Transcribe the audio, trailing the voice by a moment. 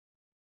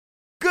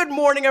Good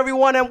morning,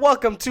 everyone, and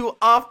welcome to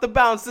Off the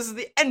Bounce. This is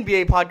the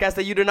NBA podcast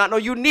that you did not know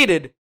you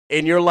needed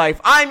in your life.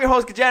 I'm your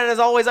host, Kajan, and as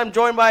always, I'm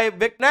joined by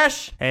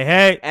Viknesh.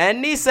 Hey.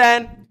 And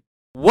Nissan.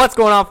 What's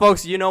going on,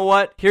 folks? You know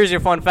what? Here's your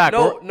fun fact.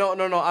 No.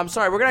 I'm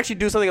sorry. We're going to actually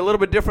do something a little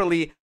bit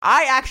differently.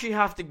 I actually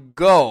have to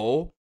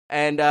go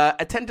and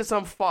attend to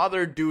some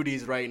father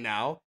duties right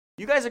now.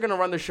 You guys are going to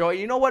run the show. And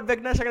you know what,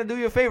 Viknesh? I'm going to do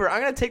you a favor.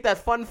 I'm going to take that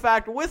fun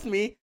fact with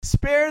me,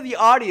 spare the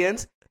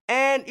audience,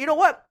 and you know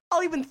what?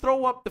 I'll even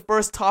throw up the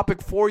first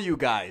topic for you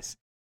guys.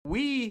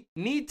 We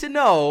need to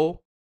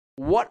know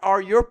what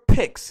are your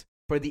picks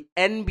for the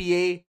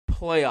NBA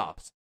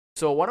playoffs.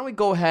 So why don't we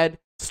go ahead,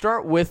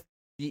 start with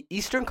the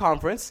Eastern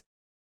Conference,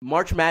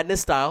 March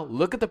Madness style.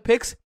 Look at the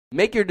picks,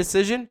 make your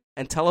decision,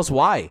 and tell us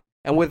why.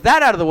 And with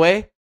that out of the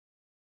way,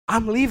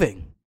 I'm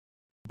leaving.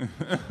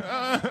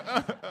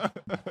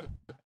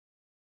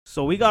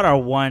 So we got our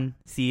 1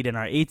 seed and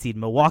our 8 seed,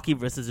 Milwaukee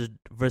versus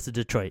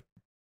Detroit.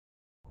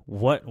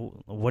 What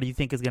do you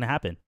think is going to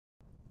happen?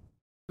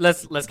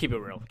 Let's keep it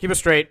real. Keep it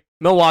straight.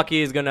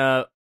 Milwaukee is they're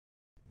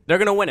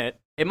gonna win it.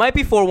 It might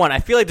be 4-1. I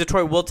feel like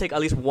Detroit will take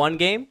at least one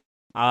game.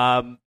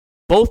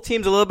 Both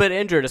teams a little bit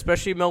injured,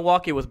 especially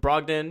Milwaukee with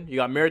Brogdon. You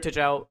got Mirotic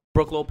out,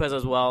 Brook Lopez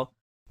as well.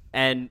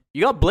 And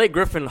you got Blake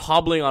Griffin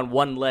hobbling on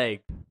one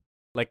leg,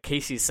 like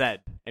Casey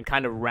said, and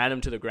kind of ran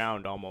him to the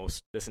ground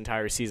almost this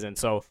entire season.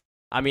 So,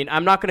 I mean,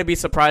 I'm not going to be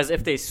surprised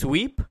if they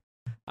sweep.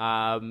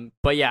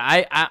 But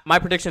yeah, my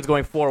prediction is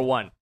going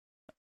 4-1.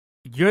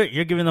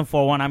 You're giving them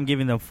 4-1. I'm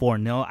giving them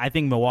 4-0. I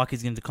think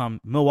Milwaukee's going to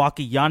come.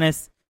 Milwaukee,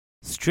 Giannis,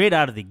 straight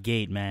out of the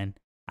gate, man.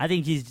 I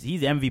think he's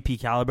MVP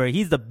caliber.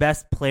 He's the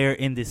best player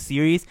in this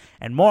series.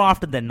 And more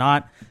often than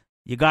not,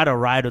 you got to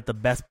ride with the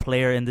best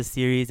player in this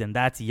series, and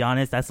that's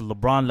Giannis. That's a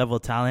LeBron-level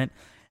talent.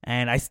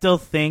 And I still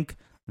think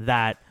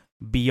that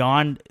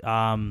beyond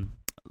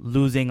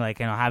losing,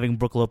 having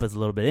Brook Lopez a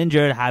little bit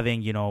injured,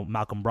 having,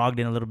 Malcolm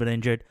Brogdon a little bit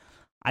injured,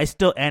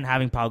 and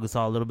having Pau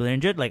Gasol a little bit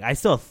injured, I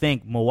still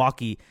think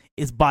Milwaukee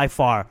is by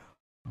far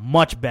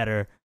much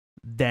better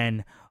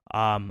than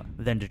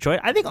Detroit.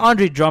 I think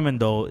Andre Drummond,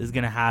 though, is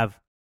going to have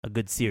a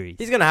good series.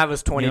 He's going to have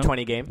his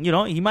 20-20 game.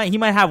 He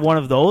might have one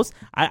of those.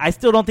 I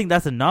still don't think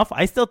that's enough.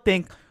 I still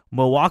think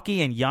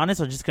Milwaukee and Giannis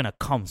are just going to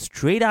come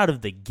straight out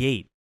of the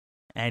gate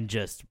and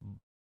just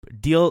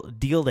deal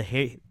the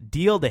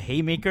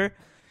haymaker,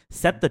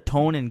 set the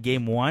tone in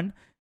game 1,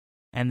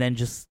 and then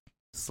just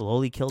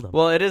slowly kill them.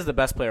 Well, it is the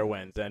best player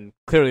wins, and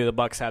clearly the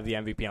Bucks have the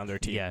MVP on their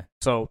team. Yeah.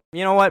 So,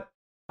 you know what?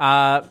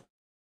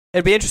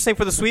 It'd be interesting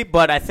for the sweep,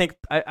 but I think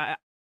I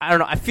don't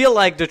know. I feel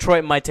like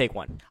Detroit might take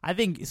one. I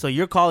think so.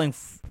 You're calling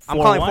 4-1? I'm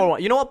calling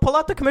 4-1. You know what? Pull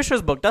out the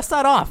commissioner's book. Dust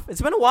that off.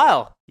 It's been a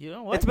while. You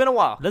know what? It's been a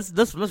while. Let's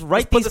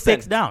write these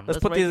picks down. Let's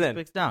put these in.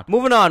 Picks down.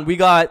 Moving on, we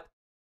got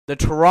the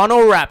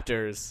Toronto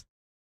Raptors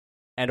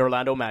and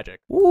Orlando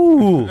Magic.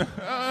 Ooh.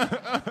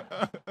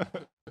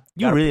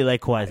 You really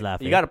like Kawhi's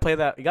laugh. You got to play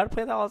that. You got to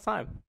play that all the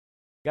time.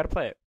 You got to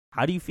play it.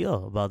 How do you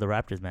feel about the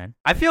Raptors, man?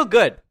 I feel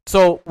good.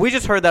 So we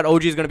just heard that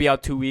OG is going to be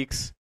out 2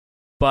 weeks,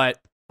 but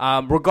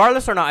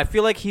regardless or not, I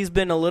feel like he's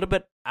been a little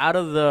bit out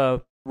of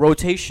the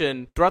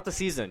rotation throughout the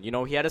season.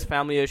 He had his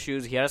family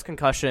issues, he had his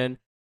concussion,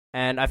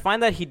 and I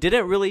find that he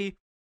didn't really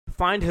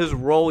find his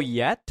role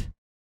yet.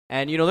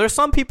 And, there's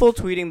some people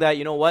tweeting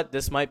that,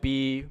 this might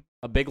be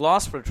a big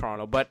loss for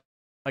Toronto. But,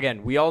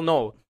 again, we all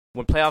know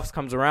when playoffs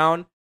comes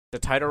around, the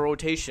tighter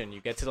rotation,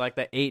 you get to the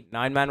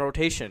 8-9-man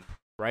rotation,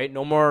 right?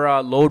 No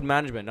more load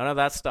management, none of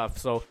that stuff.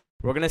 So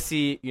we're going to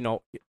see,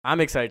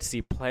 I'm excited to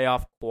see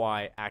playoff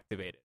Kawhi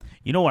activated.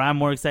 You know what I'm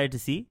more excited to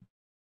see?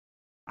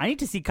 I need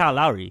to see Kyle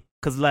Lowry.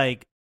 Because,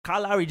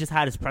 Kyle Lowry just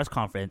had his press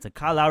conference, and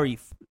Kyle Lowry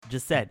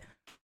just said,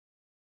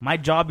 my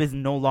job is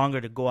no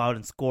longer to go out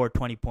and score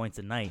 20 points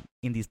a night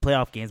in these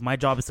playoff games. My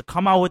job is to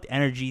come out with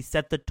energy,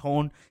 set the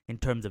tone in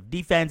terms of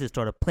defense, and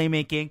sort of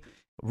playmaking,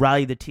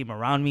 rally the team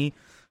around me.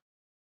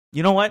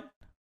 You know what?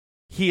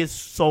 He is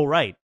so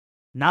right.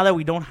 Now that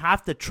we don't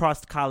have to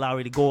trust Kyle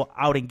Lowry to go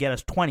out and get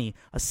us 20,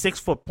 a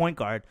 6-foot point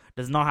guard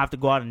does not have to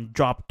go out and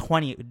drop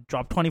 20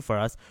 for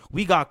us.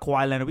 We got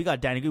Kawhi Leonard, we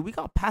got Danny Green, we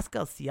got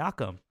Pascal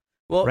Siakam.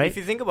 Well, right? If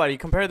you think about it, you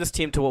compare this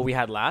team to what we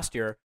had last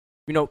year,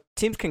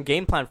 teams can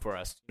game plan for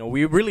us.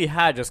 We really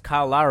had just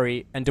Kyle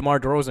Lowry and DeMar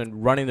DeRozan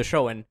running the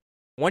show, and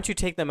once you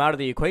take them out of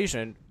the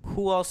equation,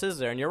 who else is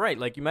there? And you're right,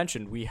 like you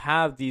mentioned, we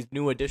have these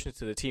new additions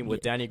to the team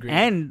with Danny Green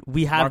and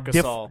we have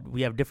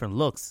different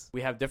looks.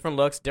 We have different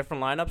looks,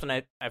 different lineups, and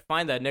I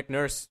find that Nick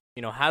Nurse,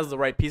 has the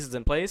right pieces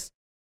in place.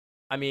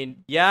 I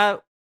mean, yeah,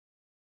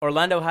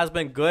 Orlando has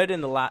been good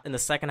in the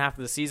second half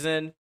of the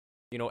season.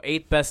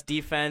 8th best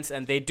defense,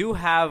 and they do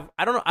have.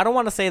 I don't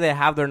want to say they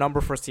have their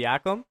number for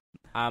Siakam.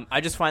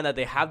 I just find that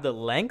they have the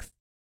length.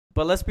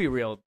 But let's be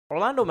real,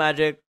 Orlando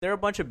Magic, they're a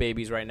bunch of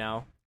babies right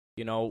now.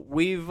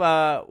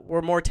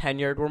 We're more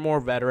tenured, we're more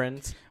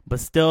veterans,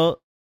 but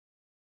still,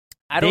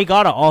 they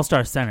got an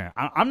all-star center.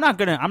 I'm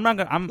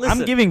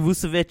giving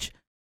Vucevic.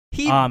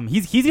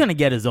 He's gonna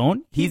get his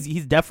own.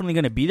 He's definitely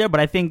gonna be there. But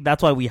I think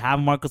that's why we have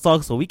Marc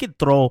Gasol, so we could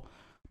throw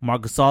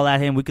Marc Gasol at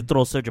him. We could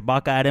throw Serge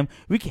Ibaka at him.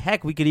 We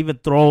could even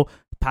throw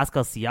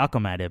Pascal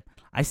Siakam at him.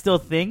 I still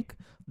think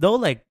though,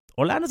 like,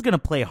 Orlando's going to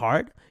play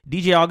hard.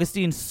 DJ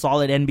Augustine,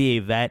 solid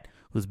NBA vet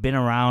who's been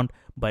around,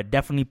 but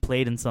definitely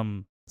played in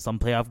some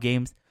playoff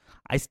games.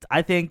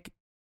 I think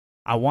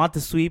I want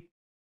the sweep.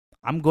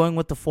 I'm going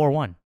with the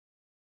 4-1.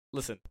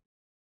 Listen,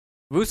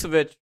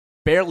 Vucevic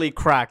barely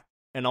cracked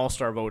an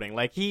All-Star voting.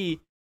 Like,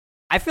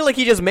 I feel like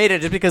he just made it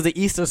just because the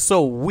East is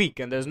so weak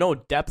and there's no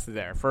depth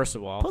there, first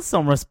of all. Put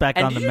some respect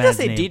And on the did you man's just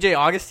say name. DJ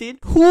Augustine?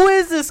 Who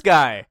is this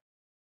guy?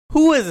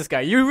 Who is this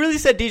guy? You really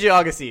said DJ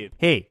Augustine.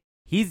 Hey,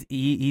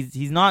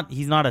 he's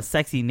not a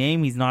sexy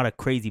name. He's not a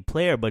crazy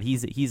player, but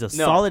he's a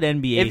solid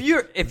NBA If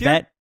you're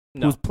vet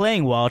no. who's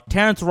playing well.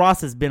 Terrence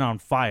Ross has been on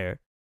fire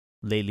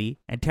lately,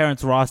 and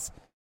Terrence Ross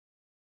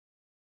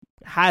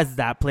has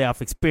that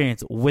playoff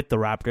experience with the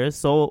Raptors.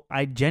 So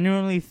I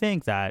genuinely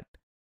think that,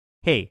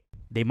 hey,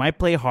 they might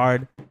play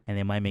hard and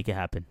they might make it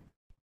happen.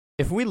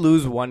 If we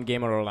lose one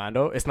game at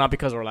Orlando, it's not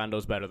because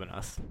Orlando's better than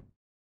us.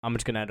 I'm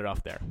just gonna end it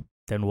off there.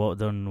 Then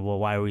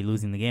why are we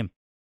losing the game?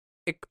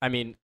 I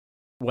mean,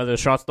 whether the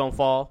shots don't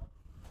fall.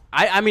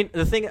 I mean,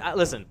 the thing.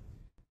 Listen,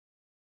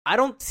 I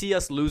don't see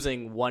us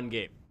losing one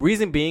game.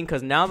 Reason being,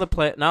 because now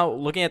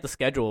looking at the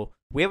schedule,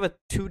 we have a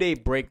 2-day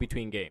break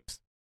between games.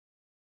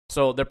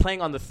 So they're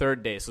playing on the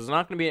third day. So there's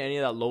not going to be any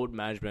of that load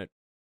management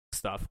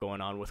stuff going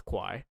on with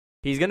Kawhi.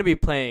 He's going to be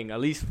playing at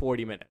least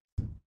 40 minutes,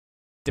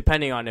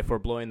 depending on if we're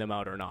blowing them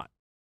out or not.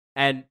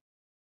 And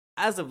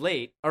as of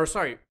late,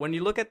 when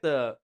you look at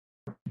the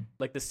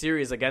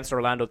series against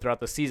Orlando throughout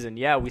the season,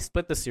 yeah, we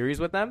split the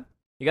series with them.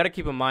 You got to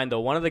keep in mind, though,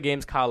 one of the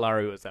games Kyle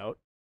Lowry was out.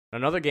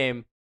 Another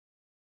game,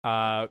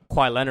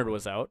 Kawhi Leonard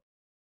was out.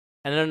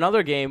 And then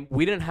another game,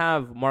 we didn't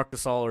have Marc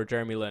Gasol or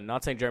Jeremy Lin.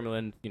 Not saying Jeremy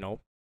Lin,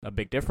 a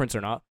big difference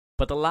or not.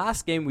 But the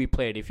last game we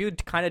played, if you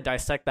kind of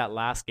dissect that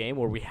last game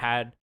where we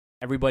had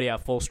everybody at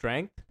full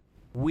strength,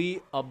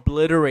 we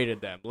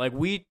obliterated them. Like,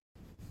 we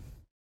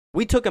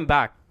took them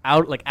back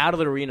out of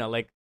the arena.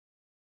 Like,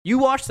 you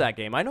watched that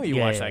game. I know you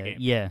watched that game.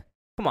 Yeah.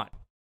 Come on.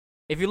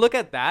 If you look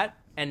at that,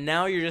 and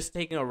now you're just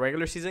taking a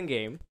regular season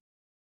game,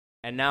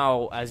 and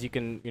now, as you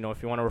can,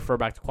 if you want to refer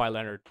back to Kawhi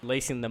Leonard,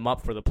 lacing them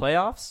up for the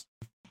playoffs,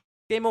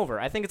 game over.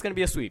 I think it's going to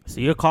be a sweep.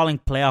 So you're calling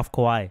playoff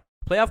Kawhi.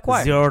 Playoff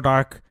Kawhi. Zero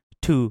Dark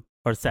 2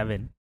 or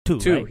 7. 2,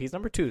 right? He's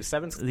number 2.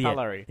 7's Kyle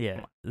Lowry.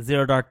 Yeah.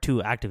 Zero Dark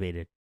 2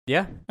 activated.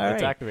 Yeah, All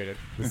it's right. activated.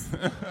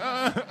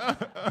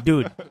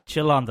 Dude,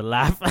 chill on the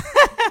laugh.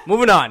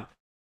 Moving on.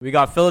 We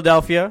got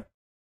Philadelphia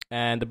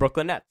and the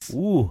Brooklyn Nets.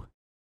 Ooh.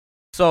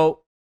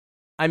 So,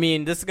 I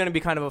mean, this is going to be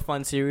kind of a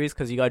fun series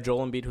because you got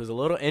Joel Embiid, who's a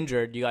little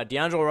injured. You got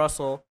D'Angelo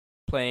Russell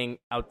playing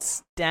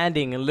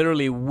outstanding and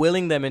literally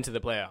willing them into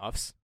the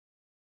playoffs.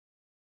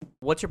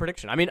 What's your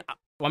prediction? I mean,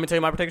 want me to tell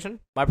you my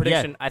prediction? My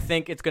prediction, I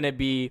think it's going to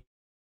be,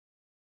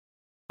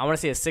 I want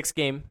to say a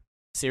 6-game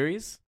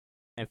series,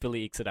 and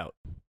Philly ekes it out.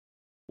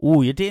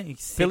 Ooh, you're taking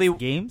 6 Philly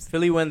games?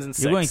 Philly wins in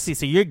 6. You're going 6.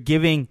 So you're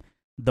giving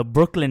the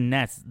Brooklyn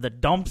Nets the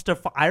dumpster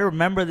fire. I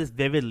remember this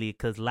vividly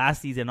because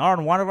last season,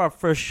 on one of our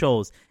first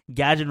shows,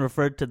 Gadget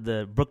referred to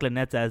the Brooklyn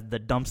Nets as the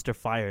dumpster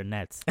fire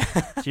Nets.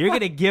 So you're going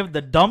to give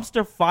the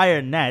dumpster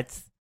fire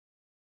Nets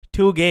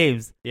 2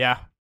 games Yeah.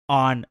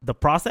 on the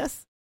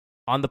process?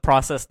 On the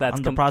process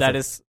that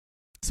is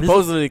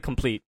supposedly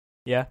complete.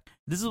 Yeah.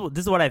 This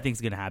is what I think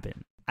is going to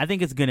happen. I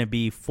think it's going to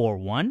be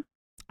 4-1.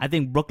 I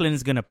think Brooklyn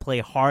is going to play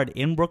hard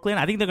in Brooklyn.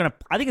 I think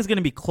it's going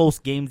to be close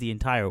games the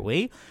entire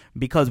way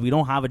because we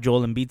don't have a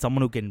Joel Embiid,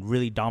 someone who can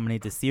really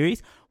dominate the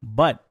series.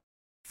 But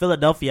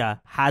Philadelphia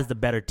has the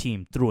better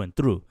team through and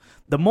through.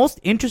 The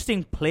most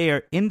interesting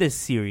player in this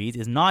series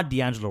is not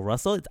D'Angelo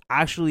Russell. It's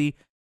actually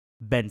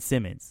Ben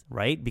Simmons,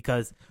 right?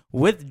 Because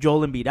with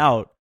Joel Embiid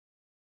out,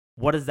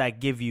 what does that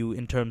give you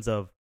in terms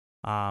of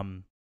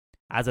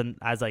as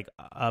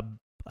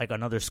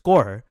another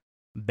scorer?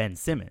 Ben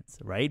Simmons,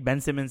 right?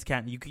 Ben Simmons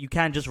you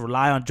can't just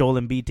rely on Joel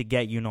Embiid to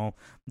get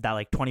that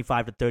like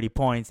 25 to 30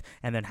 points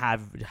and then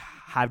have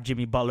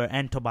Jimmy Butler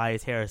and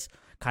Tobias Harris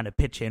kind of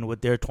pitch in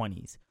with their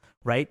 20s,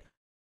 right?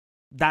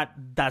 That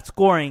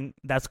scoring,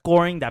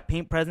 that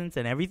paint presence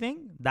and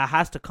everything that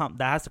has to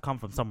come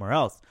from somewhere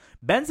else.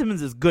 Ben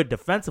Simmons is good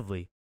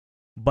defensively,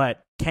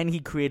 but can he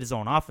create his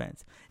own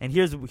offense? And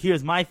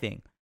here's my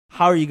thing: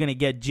 how are you going to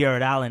get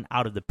Jared Allen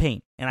out of the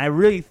paint? And I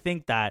really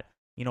think that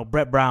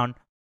Brett Brown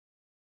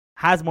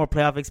has more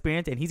playoff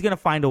experience, and he's going to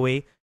find a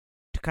way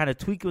to kind of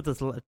tweak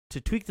this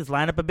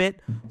lineup a bit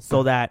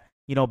so that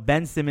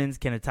Ben Simmons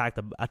can attack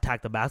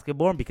the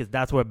basketball because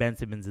that's where Ben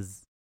Simmons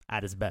is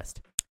at his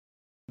best.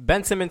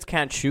 Ben Simmons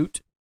can't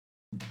shoot,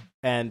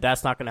 and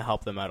that's not going to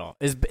help them at all.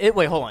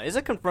 Wait, hold on. Is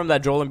it confirmed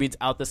that Joel Embiid's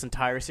out this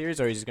entire series,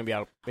 or he's going to be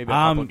out maybe a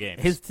couple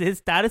games? His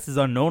status is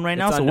unknown right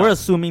now, It's so unknown. we're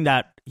assuming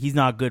that he's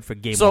not good for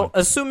game 1. So,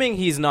 assuming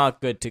he's not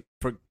good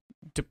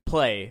to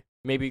play,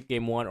 maybe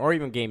game 1 or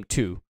even game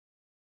 2,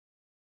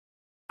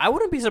 I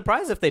wouldn't be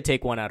surprised if they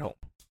take one at home.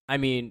 I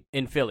mean,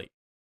 in Philly,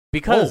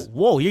 because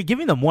whoa, you're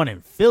giving them one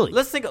in Philly.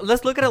 Let's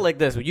look at it like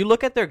this. You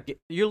look at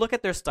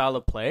their style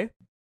of play,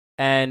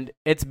 and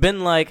it's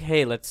been like,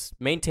 hey, let's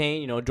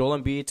maintain. Joel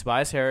Embiid,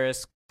 Tobias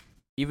Harris,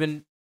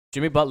 even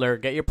Jimmy Butler,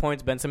 get your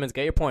points. Ben Simmons,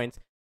 get your points.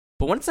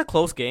 But when it's a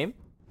close game,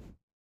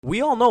 we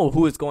all know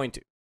who it's going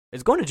to.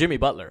 It's going to Jimmy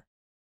Butler.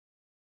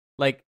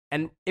 Like,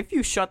 and if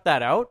you shut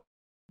that out,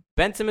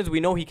 Ben Simmons, we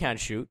know he can't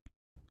shoot,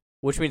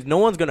 which means no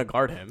one's going to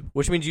guard him,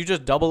 which means you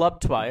just double up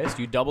Tobias,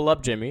 you double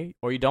up Jimmy,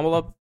 or you double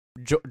up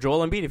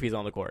Joel Embiid if he's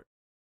on the court.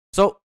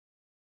 So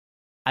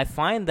I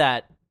find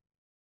that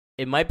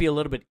it might be a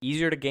little bit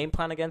easier to game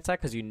plan against that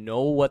because you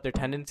know what their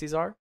tendencies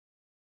are.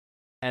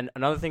 And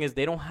another thing is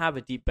they don't have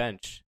a deep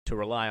bench to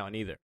rely on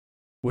either,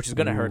 which is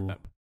going to hurt them.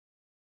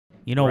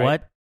 You know Right.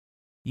 what?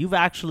 You've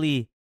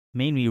actually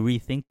made me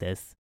rethink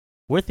this.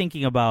 We're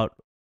thinking about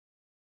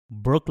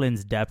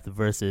Brooklyn's depth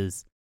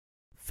versus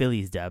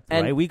Philly's depth,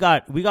 And- right? We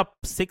got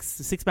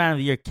six man of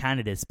the year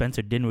candidates.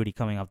 Spencer Dinwiddie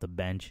coming off the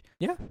bench,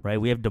 Yeah. right?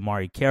 We have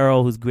Damari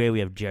Carroll, who's great. We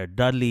have Jared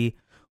Dudley,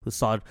 who's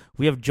solid.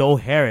 We have Joe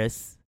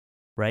Harris,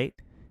 right?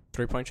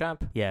 3-point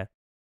champ. Yeah.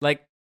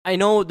 Like, I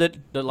know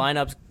that the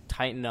lineups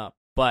tighten up,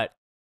 but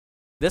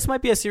this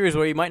might be a series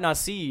where you might not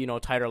see,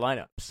 tighter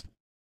lineups.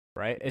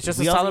 Right? It's just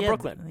We a also- solid yeah,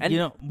 Brooklyn. And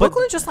but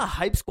Brooklyn's just a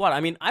hype squad.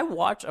 I mean, I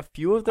watch a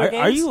few of their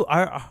games.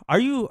 are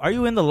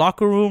you in the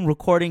locker room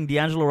recording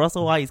D'Angelo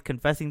Russell while he's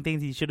confessing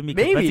things he shouldn't be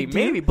confessing to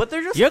you? But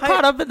they're just You're hype.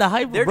 caught up in the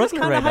hype They're of just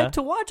Brooklyn kind right of now. hyped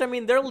to watch. I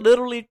mean, they're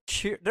literally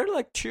they're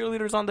like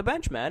cheerleaders on the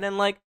bench, man. And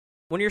like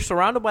when you're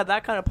surrounded by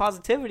that kind of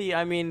positivity,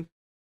 I mean,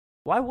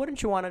 why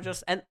wouldn't you want to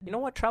just? And you know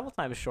what? Travel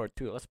time is short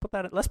too. Let's put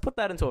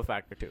that into a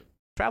factor too.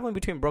 Traveling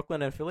between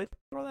Brooklyn and Philly,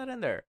 throw that in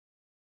there.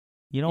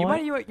 You know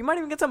what? You might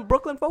even get some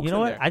Brooklyn folks. You know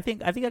in what? there. I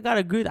think I gotta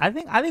agree. I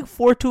think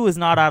 4-2 is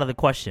not out of the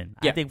question.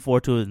 Yeah. I think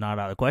 4-2 is not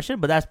out of the question,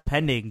 but that's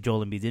pending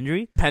Joel Embiid's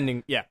injury.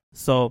 Pending, yeah,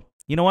 So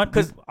you know what?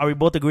 'Cause- Are we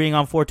both agreeing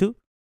on 4-2?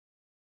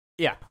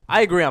 yeah.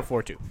 I agree on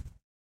 4-2.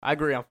 I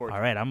agree on 4-2. All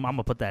right, I'm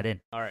gonna put that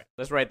in. All right,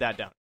 let's write that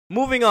down.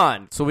 Moving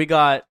on. So we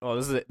got. Oh,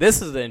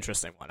 this is the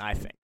interesting one. I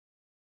think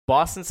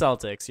Boston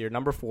Celtics, your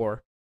number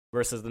 4,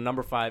 versus the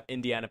number 5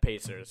 Indiana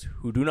Pacers,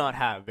 who do not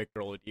have Victor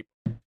Oladipo.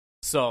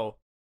 So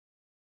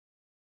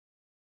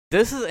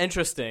this is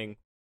interesting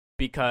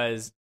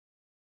because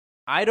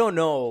I don't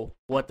know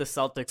what the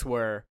Celtics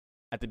were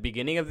at the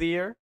beginning of the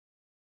year,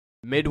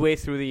 midway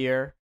through the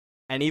year,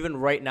 and even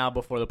right now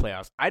before the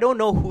playoffs. I don't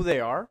know who they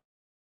are,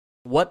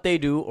 what they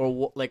do,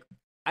 or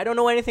I don't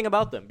know anything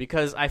about them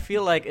because I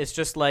feel like it's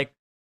just like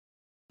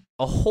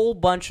a whole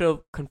bunch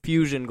of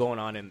confusion going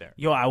on in there.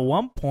 Yo, at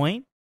one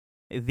point,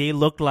 they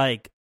looked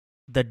like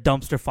the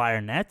dumpster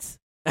fire Nets.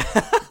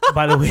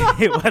 by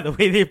the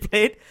way they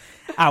played.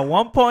 At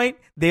one point,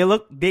 they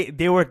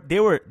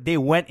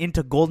went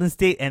into Golden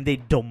State and they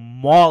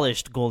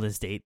demolished Golden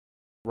State.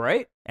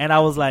 Right? And I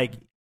was like,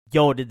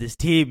 yo, did this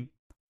team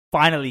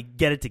finally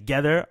get it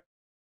together?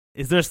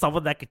 Is there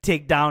someone that could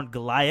take down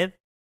Goliath?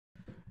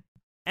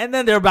 And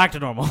then they're back to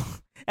normal.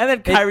 And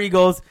then Kyrie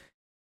goes,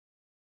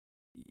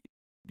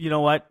 you know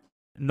what?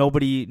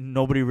 Nobody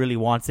really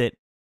wants it.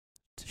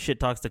 Shit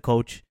talks the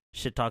coach.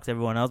 Shit talks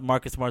everyone else.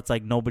 Marcus Smart's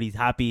like, nobody's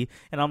happy.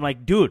 And I'm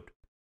like, dude,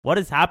 what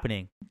is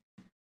happening?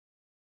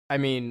 I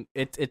mean,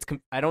 it's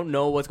I don't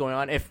know what's going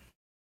on. If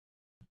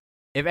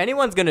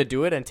anyone's going to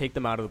do it and take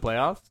them out of the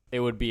playoffs, it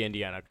would be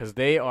Indiana because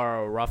they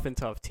are a rough and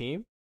tough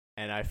team.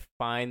 And I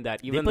find that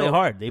even they play though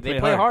hard. They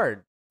play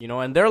hard.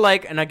 And they're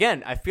like, and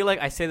again, I feel like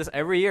I say this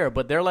every year,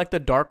 but they're like the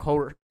dark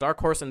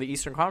horse in the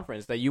Eastern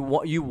Conference that you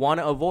want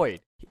to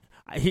avoid.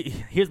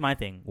 Here's my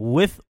thing.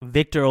 With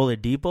Victor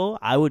Oladipo,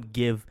 I would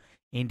give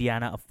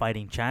Indiana a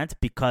fighting chance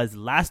because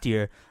last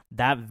year,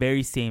 that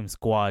very same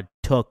squad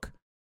took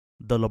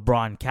the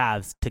LeBron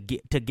Cavs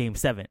to Game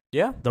 7.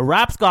 Yeah. The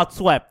Raps got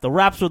swept. The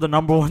Raps were the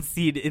number 1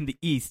 seed in the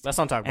East. Let's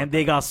not talk about and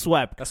they got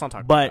swept. Let's not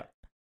talk but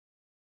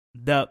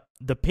about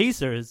the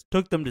Pacers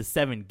took them to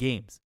 7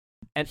 games.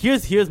 And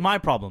here's my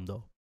problem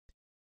though.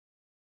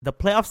 The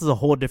playoffs is a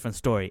whole different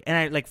story. And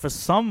I like for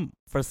some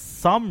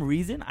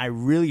reason I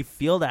really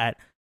feel that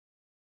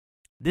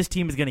this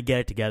team is gonna get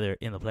it together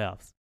in the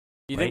playoffs.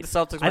 You right? think the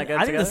Celtics might get it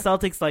I think together?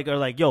 the Celtics are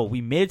like, yo,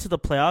 we made it to the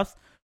playoffs,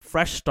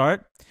 fresh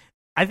start.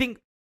 I think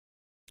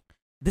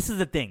this is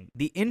the thing.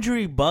 The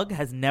injury bug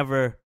has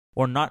never,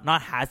 or not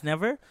has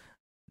never.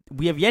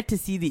 We have yet to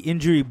see the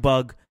injury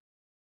bug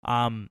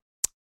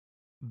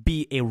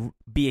be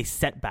a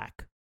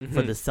setback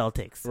for the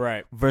Celtics,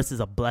 right? versus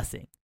a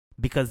blessing,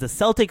 because the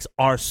Celtics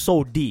are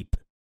so deep,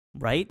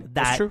 right?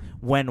 That's true.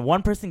 When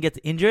one person gets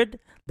injured,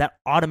 that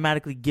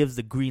automatically gives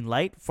the green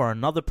light for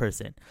another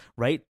person,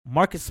 right?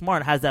 Marcus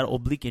Smart has that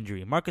oblique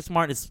injury. Marcus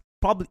Smart is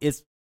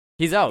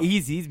He's out.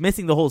 he's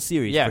missing the whole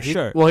series, for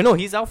sure. Well, no,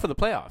 he's out for the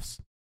playoffs.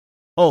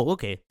 Oh,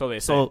 okay. So they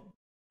say. So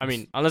I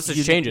mean, unless it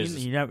you-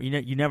 changes.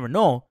 you never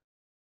know.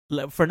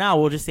 For now,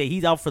 we'll just say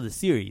he's out for the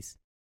series,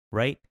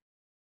 right?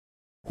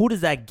 Who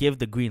does that give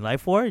the green light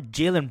for?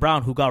 Jaylen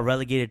Brown, who got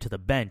relegated to the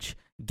bench,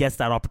 gets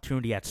that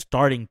opportunity at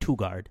starting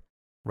 2-guard,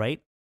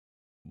 right?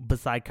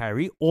 Beside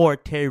Kyrie, or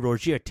Terry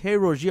Rozier. Terry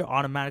Rozier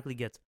automatically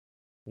gets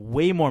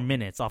way more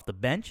minutes off the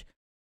bench,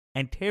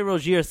 and Terry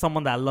Rozier is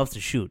someone that loves to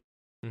shoot.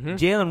 Mhm.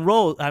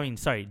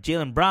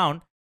 Jaylen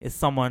Brown is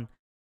someone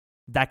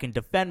that can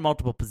defend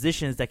multiple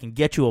positions, that can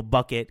get you a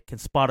bucket, can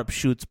spot up,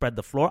 shoot, spread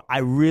the floor. I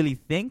really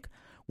think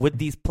with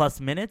these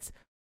plus minutes,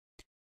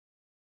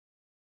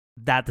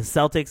 that the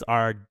Celtics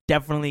are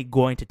definitely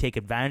going to take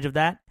advantage of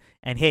that.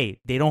 And hey,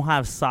 they don't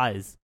have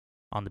size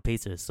on the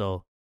Pacers,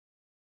 so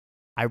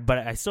but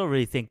I still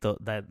really think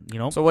that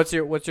So what's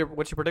your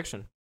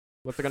prediction?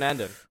 What's it gonna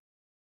end in?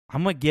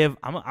 I'm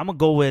gonna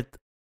go with.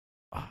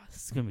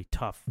 This is gonna be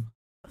tough.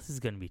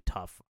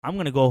 I'm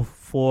gonna go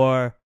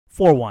for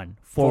 4-1.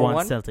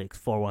 4-1 Celtics.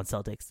 4-1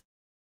 Celtics.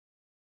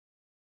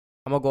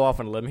 I'm gonna go off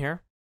on a limb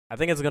here. I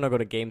think it's gonna go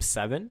to Game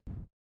 7.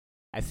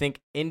 I think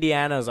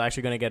Indiana is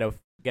actually gonna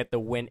get the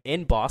win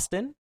in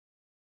Boston.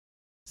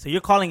 So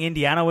you're calling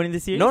Indiana winning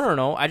this series?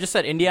 No. I just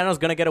said Indiana's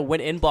gonna get a win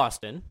in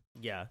Boston.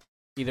 Yeah.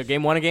 Either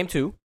Game 1 or Game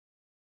 2.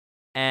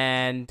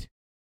 And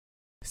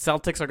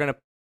Celtics are gonna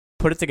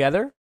put it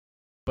together,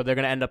 but they're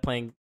gonna end up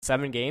playing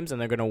 7 games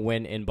and they're gonna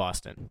win in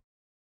Boston.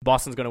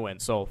 Boston's gonna win.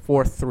 So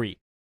 4-3.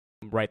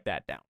 Write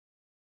that down.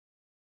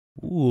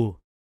 Ooh.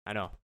 I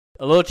know.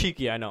 A little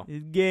cheeky, I know.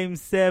 It's Game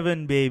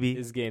 7, baby.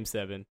 It's Game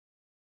 7.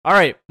 All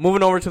right,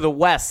 moving over to the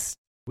West.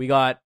 We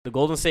got the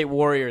Golden State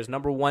Warriors,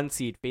 number 1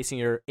 seed, facing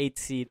your 8th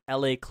seed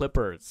LA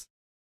Clippers.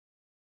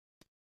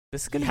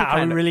 This is gonna be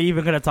are we really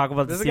even gonna talk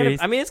about the series?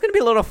 It's gonna be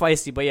a little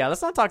feisty, but yeah,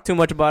 let's not talk too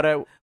much about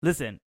it.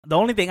 Listen, the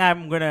only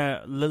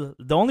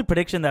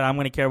prediction that I'm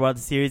gonna care about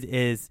the series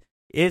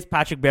is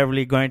Patrick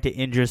Beverley going to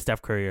injure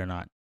Steph Curry or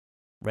not?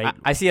 Right?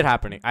 I see it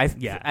happening. I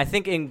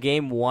think in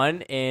Game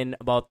 1, in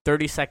about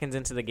 30 seconds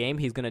into the game,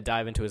 he's gonna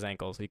dive into his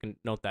ankle. So you can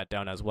note that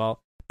down as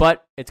well.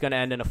 But it's gonna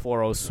end in a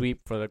 4-0 sweep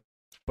for the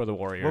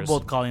Warriors. We're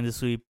both calling the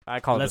sweep. I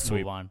call it the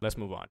sweep. Move on. Let's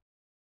move on.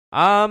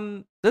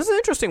 This is an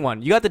interesting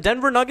one. You got the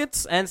Denver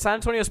Nuggets and San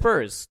Antonio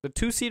Spurs, the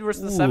 2 seed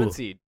versus the 7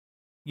 seed.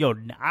 Yo,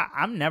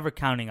 I'm never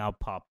counting out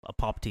a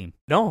Pop team.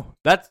 No,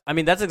 that's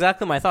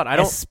exactly my thought.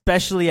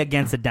 Especially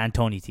against a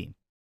D'Antoni team.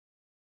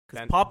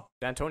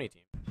 D'Antoni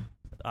team.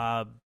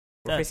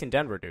 We're facing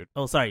Denver, dude.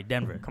 Oh, sorry,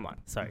 Denver. Come on.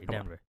 Sorry, Come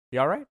Denver. on.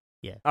 You all right?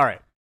 Yeah. All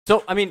right.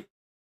 So, I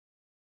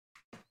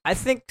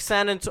think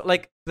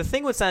the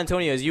thing with San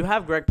Antonio is you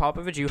have Greg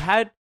Popovich.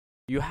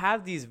 You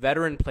have these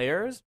veteran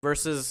players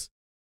versus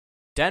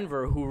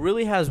Denver, who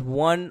really has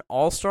one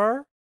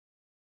all-star.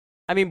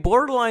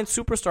 Borderline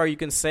superstar, you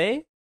can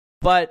say,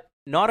 but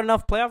not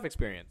enough playoff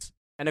experience.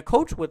 And a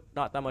coach with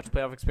not that much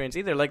playoff experience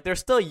either. Like, they're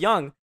still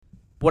young.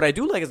 What I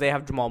do like is they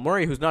have Jamal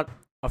Murray, who's not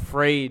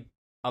afraid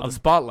of the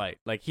spotlight.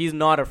 Like, he's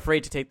not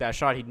afraid to take that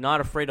shot. He's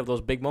not afraid of those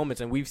big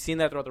moments. And we've seen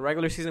that throughout the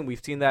regular season.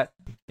 We've seen that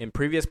in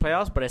previous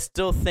playoffs. But I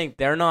still think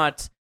they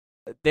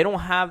don't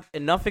have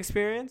enough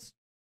experience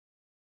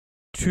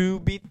to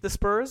beat the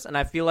Spurs. And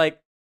I feel like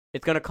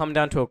it's going to come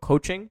down to a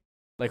coaching.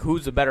 Like,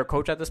 who's the better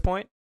coach at this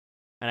point?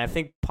 And I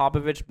think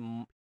Popovich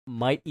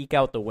might eke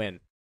out the win.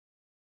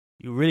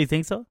 You really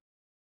think so?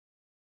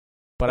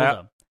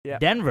 But yeah.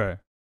 Denver,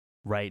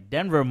 right?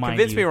 Denver might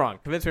Convince me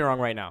wrong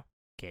right now.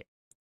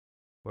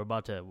 We're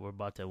about to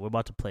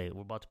play.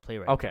 We're about to play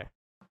right Okay.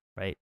 now,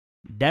 right?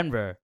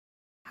 Denver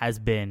has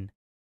been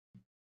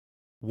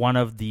one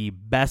of the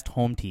best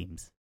home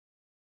teams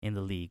in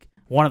the league.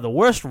 One of the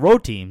worst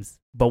road teams,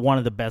 but one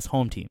of the best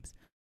home teams.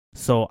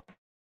 So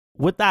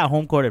with that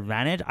home court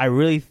advantage, I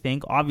really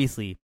think,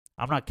 obviously,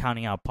 I'm not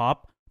counting out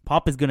Pop.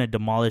 Pop is going to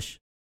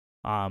demolish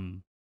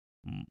Mike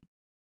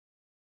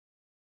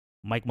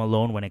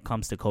Malone when it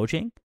comes to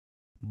coaching.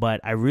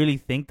 But I really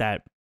think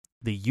that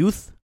the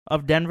youth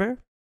of Denver,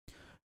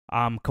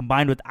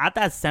 combined with at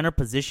that center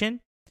position,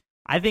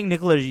 I think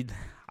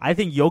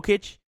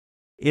Jokic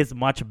is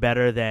much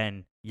better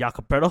than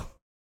Jakob Poeltl,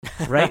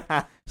 right?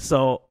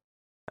 So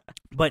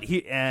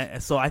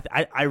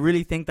I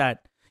really think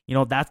that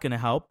that's gonna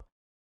help,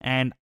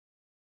 and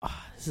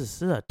this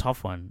is a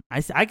tough one.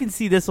 I can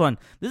see this one.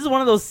 This is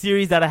one of those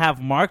series that I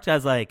have marked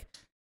as like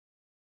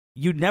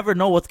you never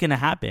know what's gonna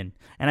happen,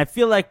 and I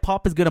feel like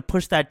Pop is gonna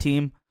push that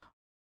team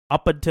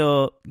up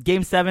until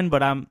Game 7,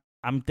 but I'm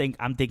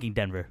thinking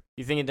Denver.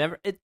 You thinking Denver?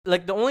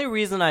 The only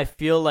reason I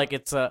feel like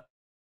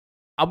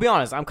I'll be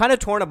honest, I'm kind of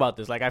torn about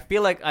this. Like, I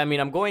feel like,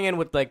 I'm going in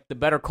with, like, the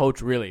better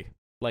coach, really.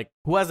 Like,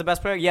 who has the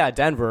best player? Yeah,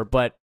 Denver.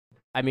 But,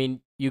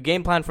 you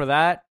game plan for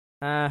that,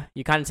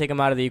 you kind of take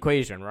them out of the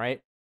equation, right?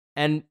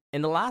 And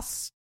in the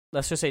last,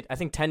 let's just say, I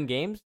think 10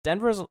 games, they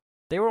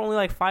were only,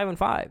 like,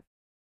 5-5.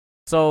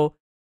 So,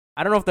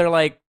 I don't know if they're,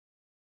 like,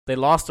 they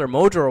lost their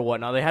mojo or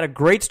whatnot. They had a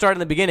great start in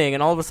the beginning,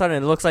 and all of a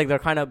sudden, it looks like they're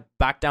kind of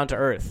back down to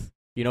earth.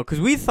 Because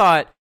we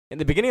thought in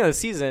the beginning of the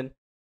season,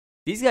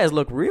 these guys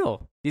look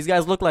real. These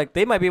guys look like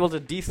they might be able to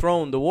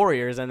dethrone the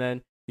Warriors. And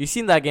then you've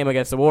seen that game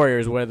against the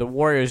Warriors where the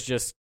Warriors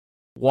just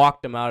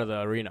walked them out of the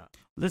arena.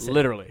 Listen,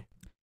 literally.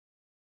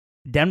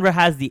 Denver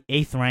has the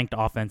 8th ranked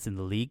offense in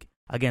the league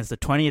against the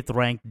 20th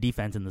ranked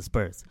defense in the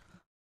Spurs.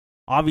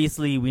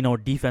 Obviously, we know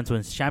defense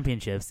wins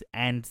championships,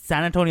 and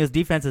San Antonio's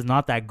defense is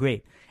not that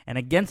great. And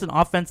against an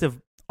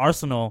offensive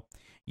arsenal,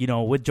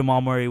 with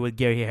Jamal Murray, with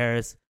Gary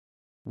Harris,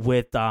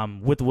 with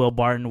Will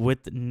Barton,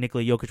 with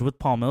Nikola Jokic, with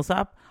Paul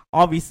Millsap,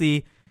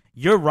 obviously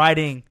you're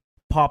riding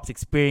Pop's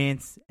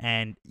experience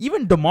and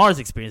even DeMar's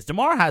experience.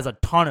 DeMar has a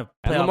ton of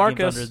playoff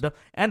games under his belt,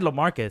 and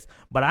LaMarcus.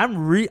 But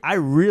I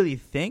really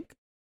think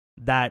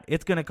that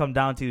it's gonna come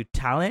down to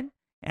talent,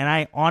 and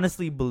I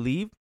honestly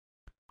believe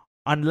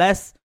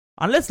unless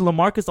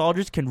LaMarcus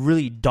Aldridge can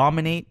really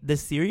dominate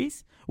this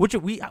series, which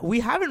we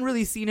haven't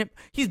really seen him.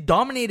 He's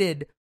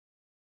dominated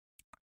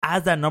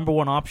as that number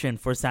one option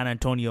for San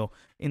Antonio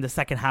in the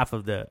second half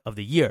of the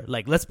year.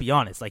 Like, let's be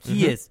honest, like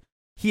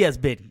he has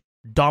been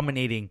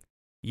dominating,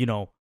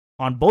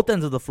 on both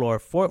ends of the floor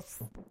for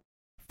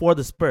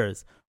the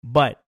Spurs.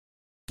 But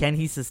can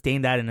he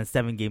sustain that in a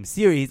 7-game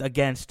series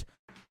against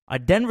a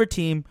Denver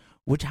team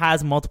which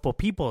has multiple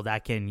people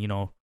that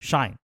can,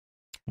 shine,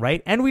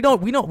 right? And we know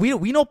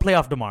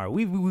playoff DeMar.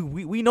 We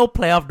know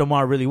playoff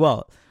DeMar really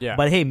well. Yeah.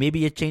 But hey,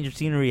 maybe a change of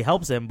scenery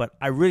helps him. But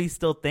I really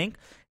still think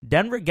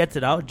Denver gets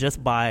it out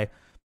just by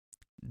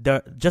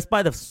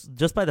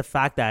the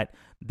fact that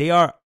they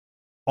are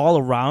all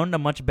around a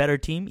much better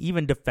team.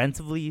 Even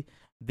defensively,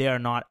 they are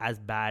not as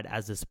bad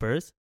as the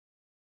Spurs.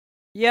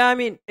 Yeah, I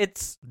mean,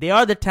 they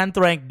are the 10th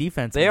ranked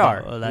defense. They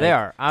are. They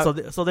are.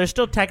 So they're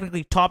still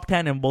technically top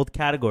 10 in both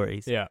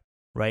categories. Yeah.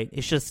 Right?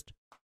 It's just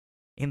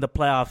in the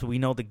playoffs, we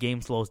know the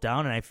game slows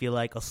down, and I feel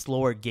like a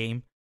slower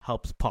game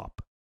helps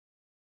pop.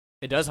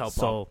 It does help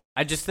So- pop.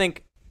 I just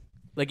think,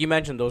 like you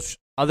mentioned, those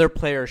other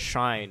players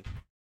shine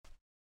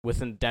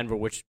within Denver,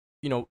 which,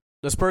 the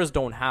Spurs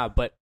don't have.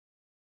 But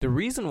the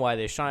reason why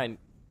they shine,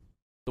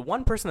 the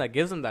one person that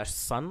gives them that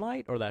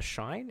sunlight or that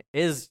shine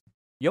is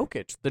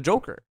Jokic, the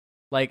Joker.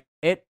 Like,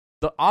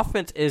 the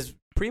offense is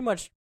pretty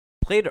much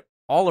played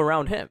all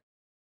around him.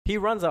 He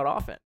runs out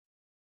often.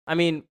 I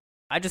mean,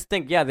 I just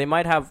think, yeah,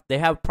 they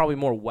have probably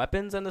more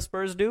weapons than the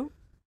Spurs do.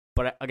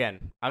 But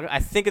again, I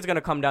think it's going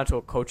to come down to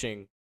the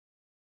coaching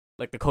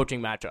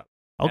matchup.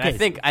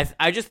 Okay. And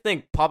I just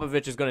think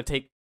Popovich is going to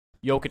take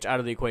Jokic out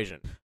of the equation.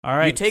 All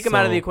right. You take him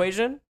out of the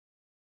equation,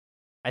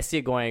 I see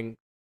it going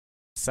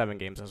 7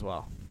 games as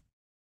well.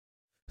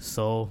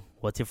 So,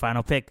 what's your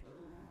final pick?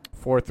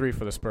 4-3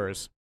 for the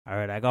Spurs. All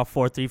right, I got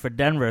 4-3 for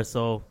Denver,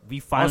 so we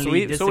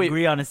finally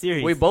disagree on a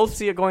series. We both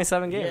see it going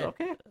 7 games. Yeah.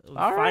 Okay. We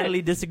All finally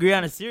right. disagree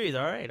on a series.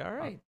 All right.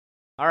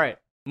 All right.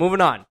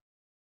 Moving on.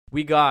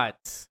 We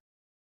got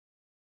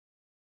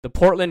the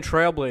Portland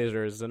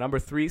Trailblazers, the number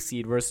 3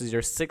 seed, versus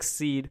your 6th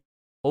seed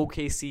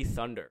OKC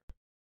Thunder.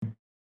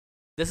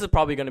 This is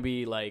probably going to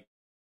be like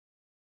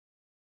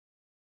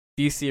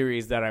the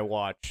series that I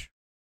watch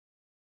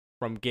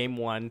from game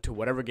 1 to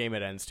whatever game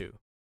it ends to,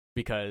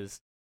 because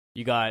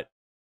you got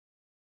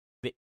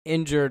the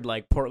injured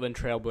Portland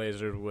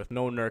Trailblazers with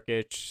no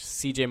Nurkic,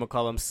 CJ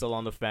McCollum still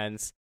on the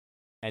fence,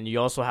 and you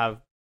also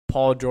have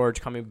Paul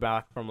George coming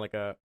back from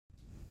a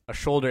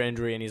shoulder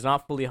injury, and he's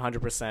not fully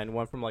 100%.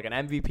 Went from an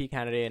MVP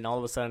candidate, and all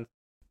of a sudden,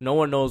 no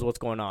one knows what's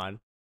going on.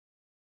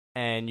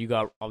 And you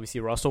got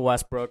obviously Russell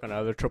Westbrook,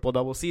 another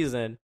triple-double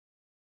season.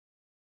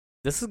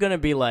 This is gonna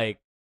be like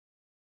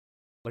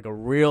a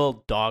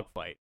real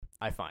dogfight,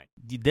 I find.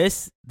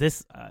 This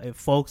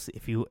folks,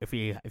 if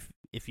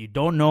you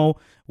don't know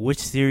which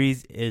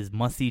series is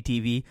must-see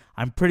TV,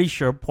 I'm pretty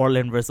sure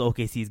Portland versus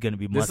OKC is going to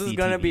be must-see TV. This is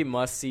going to be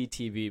must-see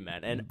TV,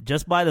 man. And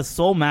just by the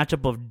sole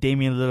matchup of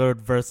Damian Lillard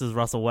versus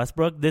Russell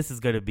Westbrook, this is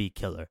going to be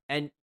killer.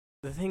 And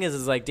the thing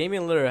is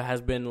Damian Lillard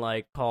has been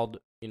called,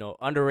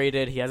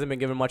 underrated. He hasn't been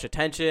given much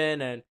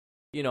attention, and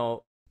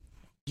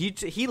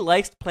he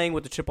likes playing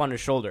with the chip on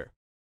his shoulder.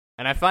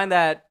 And I find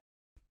that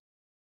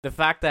the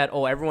fact that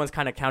everyone's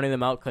kind of counting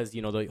them out because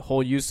the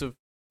whole use of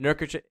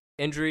Nurkic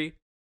injury,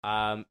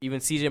 even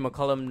CJ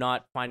McCollum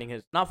not finding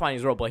his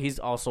role, but he's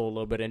also a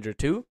little bit injured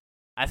too.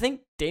 I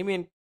think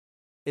Damian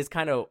is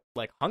kind of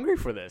hungry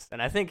for this,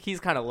 and I think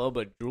he's kind of a little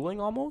bit drooling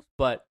almost.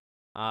 But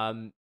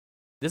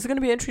this is going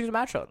to be an interesting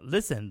matchup.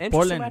 Listen,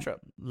 Interesting Portland,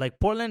 matchup.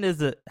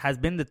 Portland has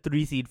been the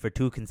 3 seed for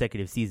 2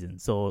 consecutive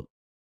seasons. So,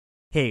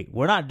 hey,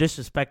 we're not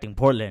disrespecting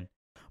Portland,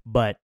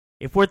 but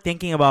if we're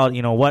thinking about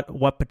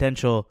what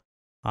potential,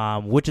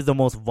 which is the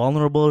most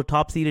vulnerable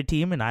top seeded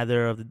team in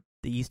either of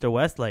the East or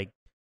West, the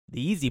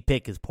easy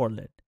pick is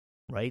Portland,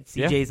 right?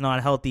 CJ's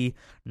not healthy,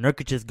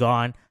 Nurkic is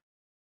gone.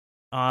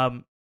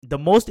 The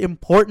most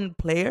important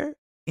player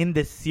in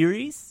this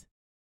series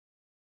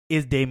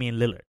is Damian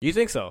Lillard. You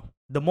think so?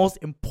 The most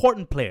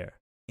important player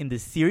in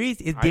this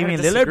series is I gotta Damian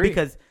Lillard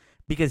disagree.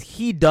 because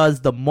he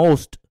does the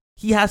most.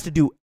 He has to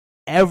do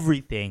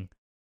everything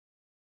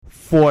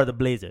for the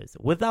Blazers.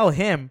 Without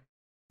him,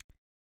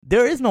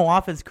 there is no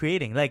offense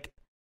creating.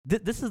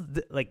 This is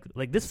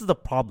the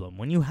problem.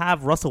 When you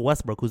have Russell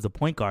Westbrook, who's the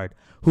point guard,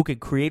 who can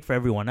create for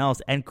everyone else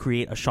and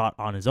create a shot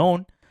on his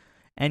own,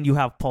 and you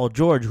have Paul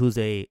George, who's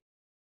a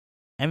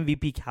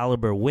MVP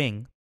caliber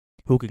wing,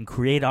 who can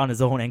create on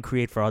his own and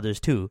create for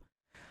others too,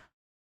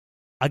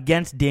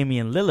 against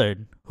Damian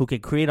Lillard, who can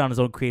create on his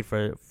own, create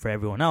for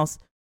everyone else,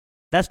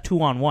 that's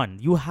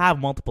 2-on-1. You have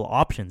multiple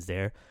options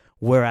there.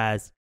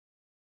 Whereas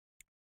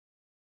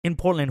in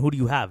Portland, who do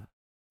you have?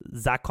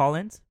 Zach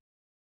Collins?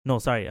 No,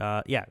 sorry.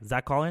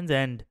 Zach Collins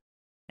and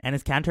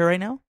Enes Kanter right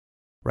now,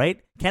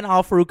 right? Can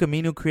Al-Farouq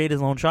Aminu create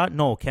his own shot?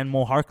 No. Can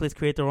Mo Harkless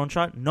create their own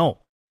shot? No.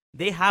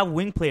 They have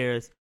wing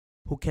players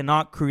who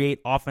cannot create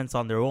offense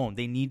on their own.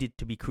 They need it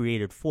to be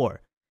created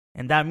for.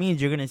 And that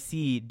means you're going to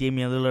see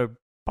Damian Lillard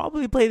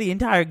probably play the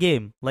entire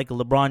game like a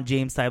LeBron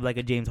James type, like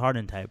a James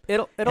Harden type.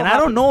 It'll And I happen.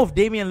 don't know if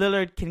Damian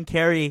Lillard can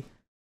carry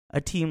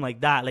a team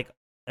like that, like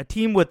a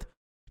team with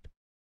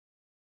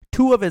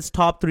two of its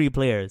top 3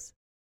 players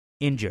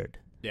injured,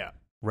 Yeah.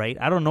 right?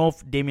 I don't know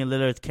if Damian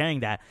Lillard's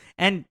carrying that.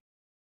 And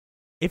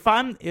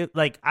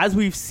like, as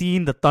we've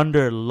seen the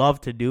Thunder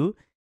love to do,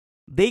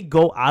 they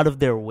go out of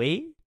their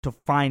way to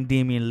find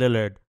Damian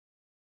Lillard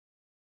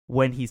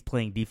when he's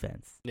playing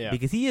defense. Yeah.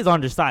 Because he is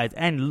undersized,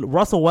 and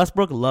Russell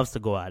Westbrook loves to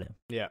go at him.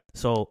 Yeah.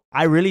 So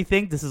I really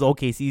think this is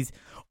OKC's,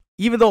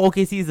 even though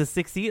OKC is the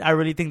 6th seed, I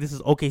really think this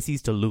is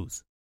OKC's to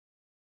lose,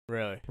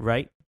 Really.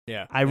 right?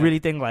 Yeah. I really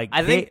think, like,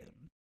 I think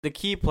the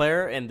key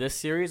player in this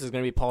series is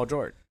going to be Paul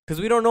George, because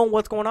we don't know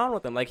what's going on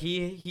with him. Like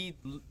he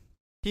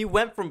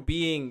went from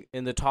being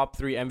in the top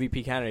 3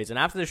 MVP candidates, and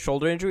after the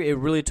shoulder injury, it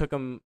really took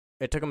him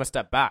a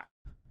step back.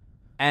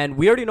 And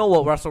we already know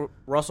what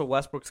Russell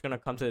Westbrook's going to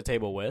come to the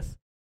table with.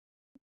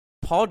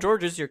 Paul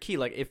George is your key.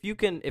 Like, if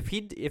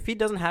he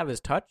doesn't have his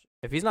touch,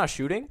 if he's not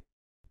shooting,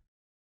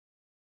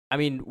 I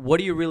mean, what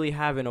do you really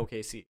have in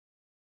OKC?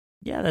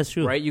 yeah, that's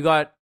true. Right? You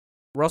got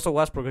Russell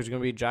Westbrook, who's going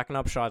to be jacking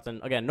up shots,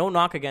 and again, no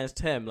knock against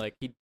him. Like,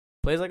 he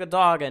plays like a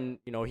dog, and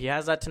he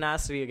has that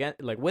tenacity again,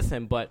 like, with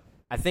him. But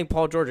I think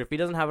Paul George, if he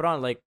doesn't have it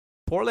on, like,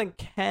 Portland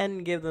can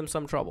give them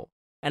some trouble.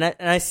 And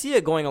I see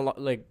it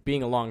going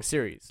being a long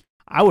series.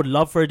 I would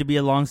love for it to be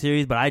a long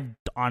series, but I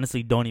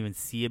honestly don't even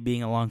see it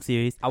being a long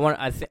series.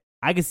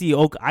 I can see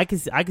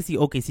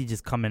OKC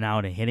just coming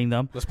out and hitting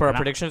them. Let's put our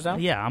predictions down.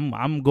 Yeah,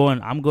 I'm going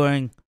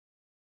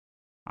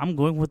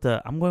with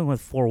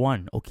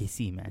 4-1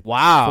 OKC, man.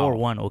 Wow.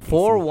 4-1 OKC.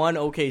 4-1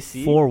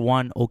 OKC.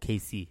 4-1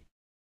 OKC.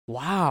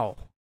 Wow.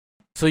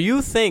 So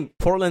you think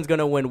Portland's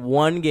gonna win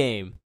one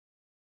game?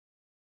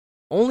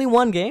 Only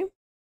one game?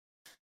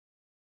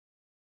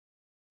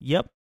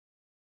 Yep.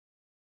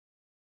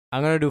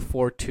 I'm gonna do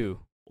 4-2.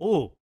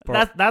 Oh, For-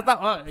 that's not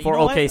for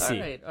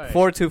OKC. All right.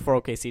 4-2 for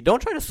OKC.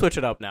 Don't try to switch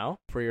it up now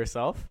for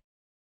yourself.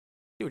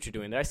 See what you're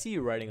doing there. I see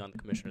you writing on the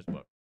commissioner's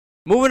book.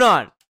 Moving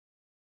on.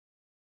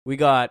 We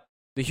got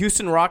the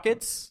Houston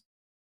Rockets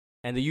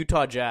and the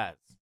Utah Jazz,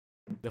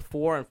 the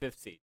 4 and 5th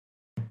seed.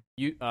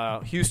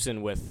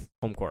 Houston with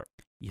home court.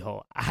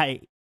 Yo, I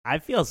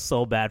feel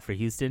so bad for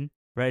Houston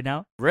right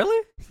now.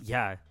 Really?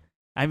 Yeah.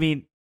 I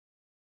mean,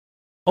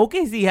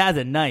 OKC has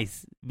it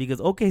nice because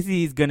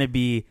OKC is going to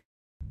be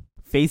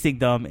facing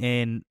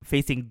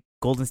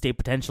Golden State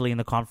potentially in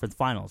the conference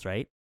finals,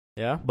 right?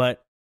 Yeah.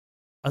 But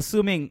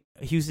assuming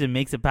Houston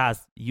makes it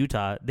past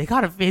Utah, they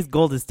got to face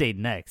Golden State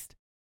next.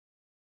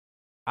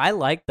 I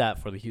like that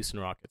for the Houston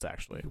Rockets,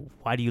 actually.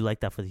 Why do you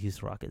like that for the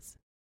Houston Rockets?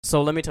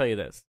 So let me tell you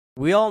this.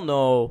 We all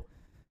know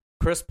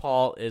Chris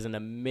Paul is an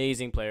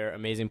amazing player,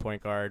 amazing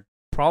point guard,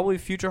 probably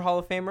future Hall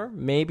of Famer,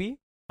 maybe,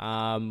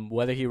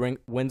 whether he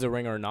wins a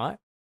ring or not.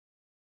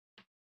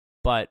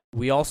 But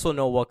we also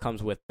know what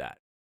comes with that.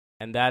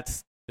 And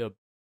that's the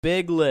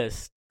big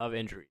list of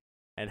injuries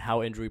and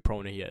how injury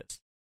prone he is.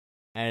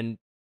 And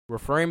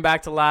referring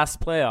back to last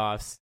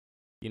playoffs,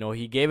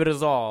 he gave it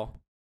his all.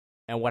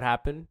 And what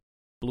happened?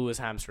 Blew his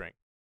hamstring.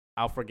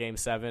 Out for Game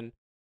 7.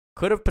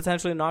 Could have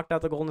potentially knocked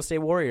out the Golden State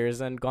Warriors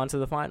and gone to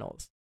the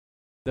finals.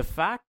 The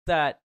fact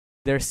that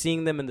they're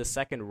seeing them in the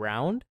second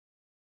round,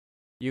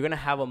 you're going to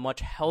have a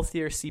much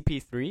healthier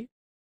CP3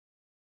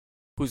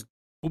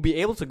 who'll be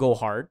able to go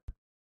hard.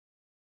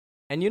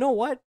 And you know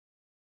what?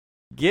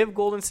 Give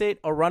Golden State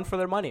a run for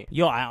their money.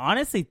 Yo, I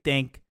honestly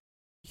think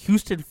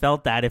Houston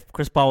felt that if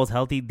Chris Paul was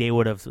healthy, they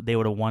would have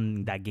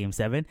won that Game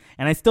 7.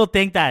 And I still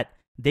think that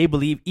they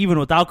believe, even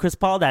without Chris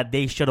Paul, that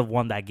they should have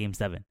won that Game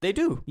 7. They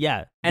do.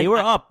 Yeah, And they were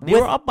up. They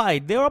with- were up by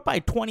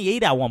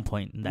 28 at one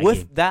point in that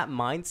With game. that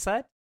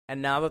mindset,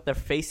 and now that they're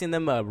facing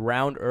them a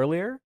round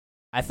earlier,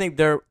 I think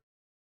they're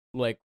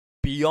like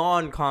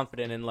beyond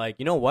confident and like,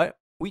 you know what?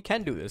 We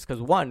can do this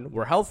because 1,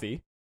 we're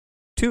healthy.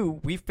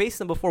 2, we faced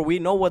them before. We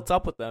know what's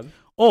up with them.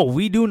 Oh,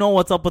 we do know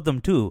what's up with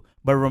them too.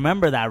 But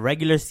remember that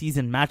regular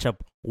season matchup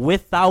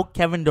without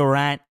Kevin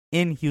Durant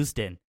in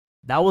Houston.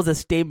 That was a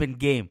statement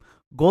game.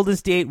 Golden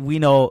State, we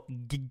know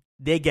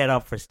they get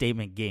up for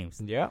statement games,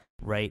 Yeah.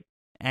 right?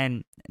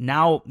 And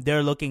now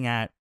they're looking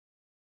at,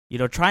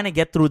 trying to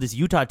get through this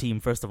Utah team,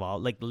 first of all,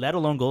 like, let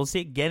alone Golden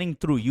State, getting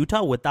through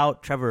Utah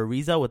without Trevor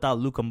Ariza, without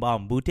Luka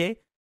Mbute.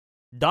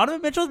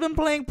 Donovan Mitchell's been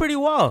playing pretty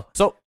well.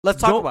 So let's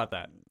talk Joe- about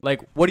that.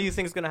 Like, what do you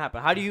think is going to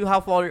happen? How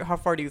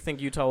far do you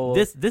think Utah will?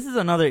 This is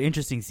another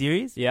interesting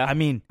series. Yeah. I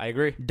mean, I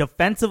agree.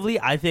 defensively,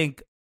 I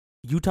think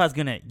Utah's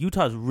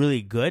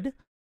really good.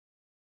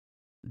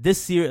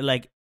 This series,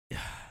 like,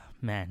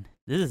 man,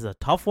 this is a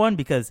tough one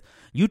because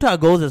Utah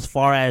goes as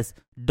far as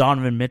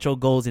Donovan Mitchell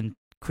goes in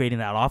creating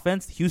that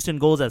offense. Houston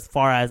goes as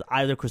far as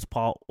either Chris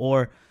Paul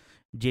or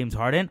James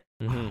Harden.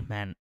 Mhm.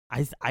 Man,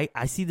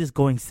 I see this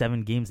going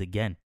 7 games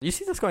again. You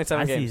see this going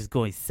 7 I see games. this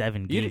going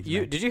 7 games.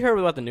 man. Did you hear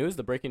about the news?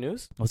 The breaking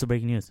news? What's the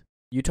breaking news?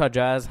 Utah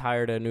Jazz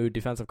hired a new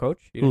defensive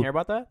coach. You didn't Who? hear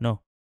about that?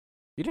 No.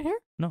 You didn't hear?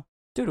 No.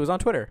 Dude, it was on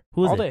Twitter.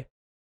 Who is all it? day.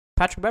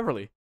 Patrick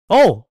Beverly.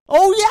 Oh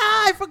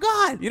yeah, I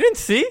forgot. You didn't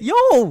see?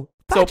 Yo,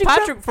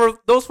 For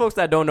those folks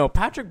that don't know,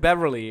 Patrick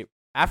Beverly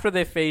after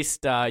they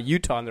faced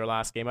Utah in their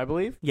last game, I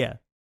believe, Yeah.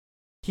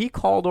 he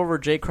called over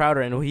Jay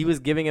Crowder and he was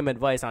giving him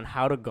advice on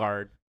how to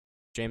guard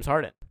James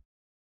Harden.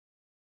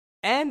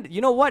 And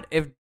you know what?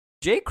 If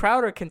Jay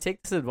Crowder can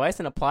take this advice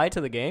and apply it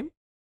to the game,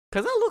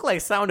 because that looked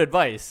like sound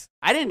advice.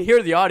 I didn't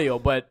hear the audio,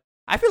 but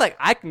I feel like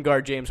I can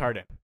guard James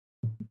Harden.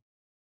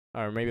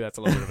 Or maybe that's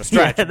a little bit of a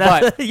stretch. Yeah,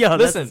 but that's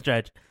listen, a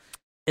stretch.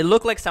 it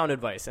looked like sound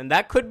advice, and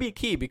that could be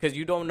key because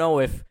you don't know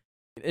if.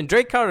 And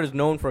Drake Crowder is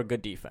known for a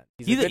good defense.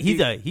 He's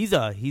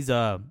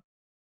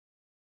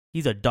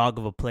a dog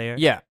of a player.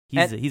 Yeah,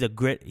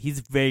 He's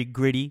very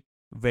gritty,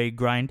 very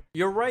grind.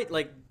 you're right.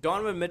 Like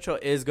Donovan Mitchell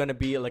is going to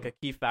be like a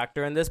key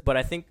factor in this, but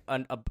I think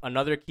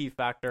another key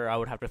factor I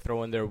would have to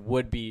throw in there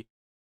would be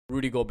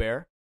Rudy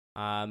Gobert,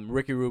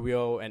 Ricky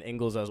Rubio, and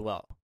Ingles as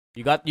well.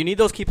 You need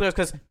those key players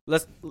because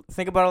let's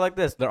think about it like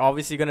this: they're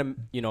obviously going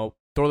to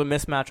throw the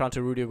mismatch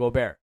onto Rudy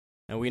Gobert,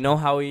 and we know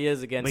how he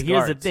is against. But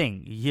here's guards.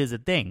 the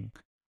thing.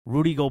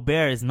 Rudy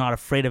Gobert is not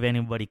afraid of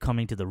anybody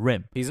coming to the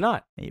rim. He's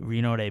not.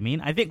 You know what I mean?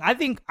 I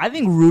think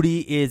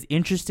Rudy is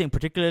interesting,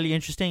 particularly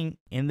interesting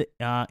in this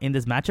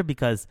matchup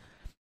because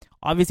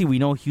obviously we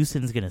know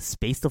Houston's gonna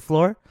space the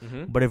floor,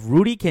 but if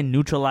Rudy can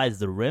neutralize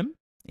the rim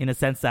in a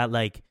sense that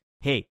like,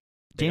 hey,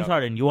 James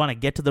Harden, you want to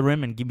get to the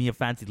rim and give me a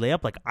fancy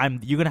layup? Like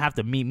you're gonna have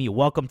to meet me.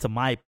 Welcome to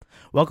my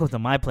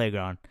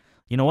playground.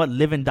 You know what?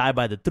 Live and die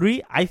by the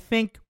three. I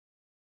think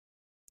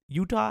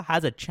Utah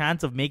has a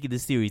chance of making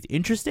this series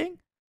interesting.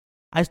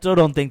 I still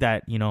don't think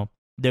that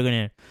they're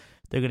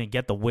gonna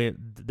get the win.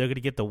 They're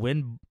gonna get the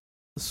win.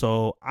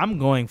 So I'm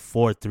going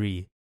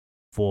 4-3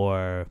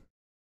 for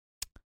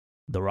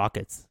the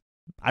Rockets.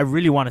 I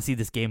really want to see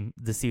this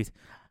series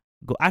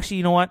go. Actually,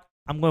 you know what?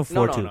 I'm going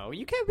 4-2. No.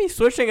 You can't be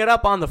switching it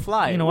up on the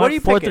fly. You know what? what? Are you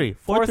 4-3. picking?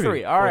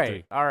 4-3.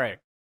 4-3. All right.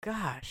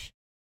 Gosh,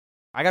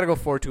 I gotta go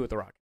 4-2 with the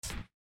Rockets.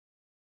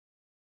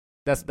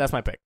 That's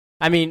my pick.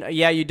 I mean,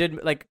 yeah, you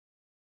did like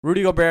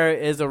Rudy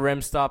Gobert is a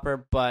rim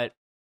stopper, but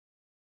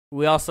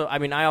I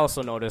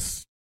also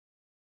noticed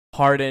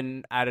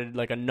Harden added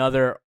like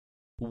another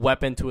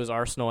weapon to his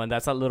arsenal, and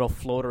that's that little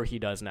floater he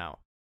does now.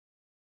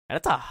 And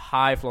it's a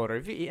high floater.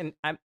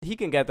 He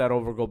can get that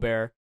over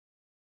Gobert.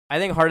 I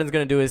think Harden's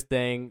going to do his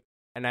thing,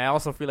 and I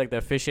also feel like the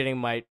officiating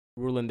might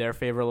rule in their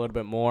favor a little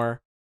bit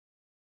more.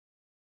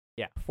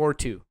 Yeah,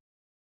 4-2.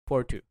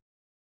 4-2.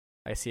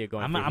 I see it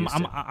going for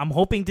Houston. I'm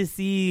hoping to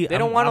see. They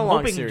don't want a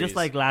long hoping, series. Just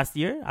like last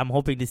year, I'm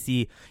hoping to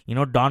see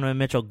Donovan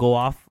Mitchell go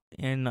off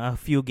in a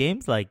few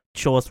games, like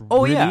show us.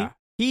 Oh really yeah,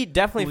 he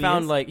definitely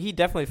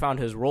who found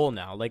his role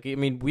now. Like I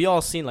mean, we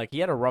all seen like he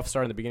had a rough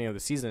start in the beginning of the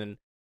season, and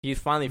he's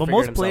finally. But figured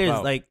most himself players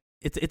out. like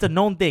it's a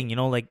known thing,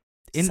 like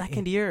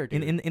second year,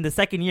 dude. in the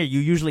second year, you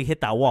usually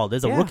hit that wall.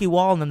 There's a Yeah. rookie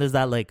wall, and then there's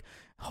that like,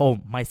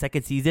 my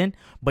second season.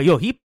 But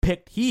he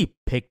picked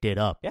it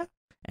up. Yeah,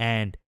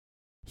 and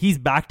he's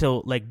back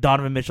to like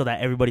Donovan Mitchell that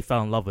everybody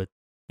fell in love with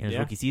in his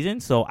rookie season.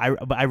 So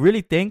I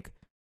really think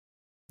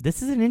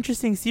this is an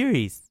interesting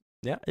series.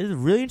 Yeah, this is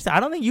really interesting. I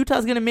don't think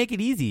Utah's gonna make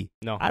it easy.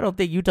 No, I don't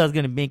think Utah's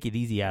gonna make it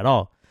easy at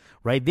all.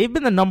 Right? They've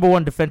been the number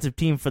one defensive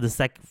team for the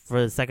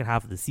second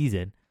half of the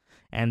season,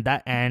 and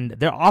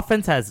their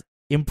offense has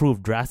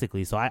improved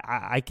drastically. So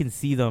I can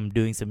see them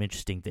doing some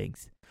interesting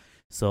things.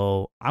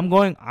 So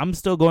I'm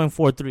still going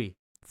 4-3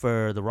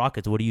 for the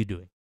Rockets. What are you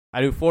doing?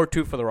 I do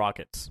 4-2 for the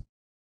Rockets.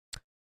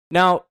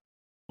 Now,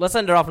 let's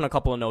end it off on a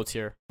couple of notes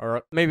here,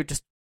 or maybe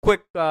just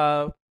quick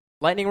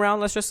lightning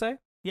round. Let's just say.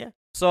 Yeah.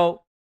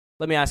 So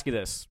let me ask you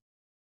this: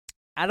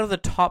 out of the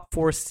top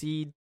 4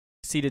 seeded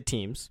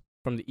teams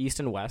from the East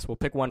and West, we'll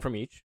pick one from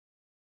each.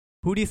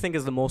 Who do you think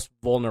is the most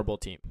vulnerable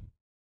team?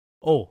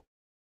 Oh,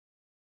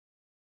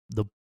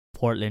 the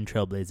Portland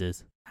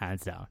Trailblazers,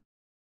 hands down.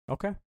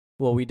 Okay.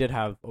 Well, we did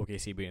have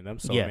OKC beating them,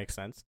 so Yeah. it makes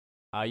sense.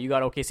 You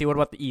got OKC. What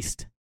about the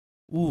East?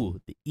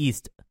 Ooh, the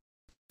East.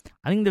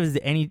 I think there's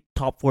any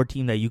top 4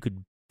 team that you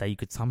could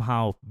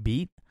somehow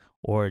beat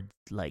or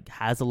like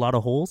has a lot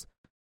of holes.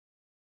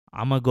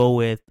 I'm gonna go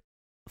with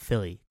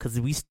Philly because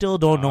we still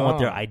don't know what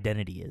their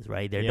identity is.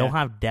 Right? They don't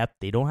have depth.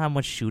 They don't have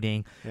much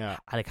shooting. Yeah.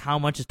 Like how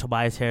much is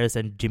Tobias Harris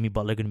and Jimmy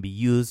Butler gonna be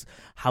used?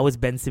 How is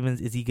Ben Simmons?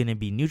 Is he gonna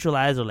be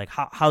neutralized or like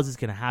how's this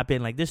gonna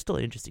happen? Like, there's still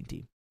an interesting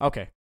team.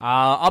 Okay.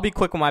 I'll be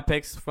quick with my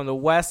picks. From the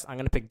West, I'm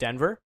gonna pick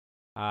Denver.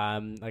 I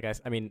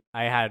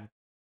had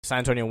San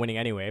Antonio winning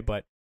anyway,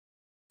 but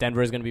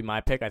Denver is gonna be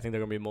my pick. I think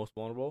they're gonna be most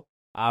vulnerable.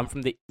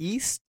 From the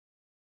East,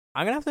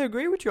 I'm gonna have to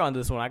agree with you on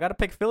this one. I gotta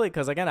pick Philly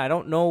because again, I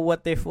don't know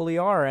what they fully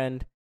are,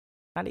 and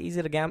kind of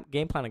easy to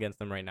game plan against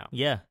them right now.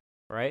 Yeah.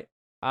 Right.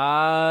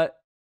 Do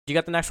you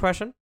got the next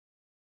question?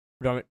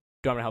 Do you want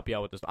me to help you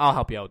out with this? I'll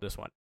help you out with this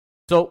one.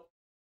 So,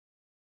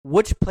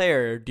 which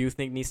player do you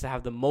think needs to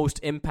have the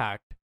most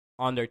impact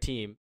on their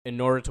team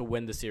in order to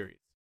win the series?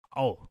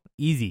 Oh,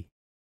 easy.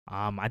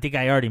 I think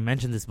I already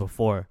mentioned this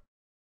before.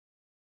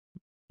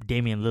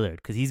 Damian Lillard,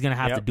 because he's gonna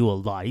have to do a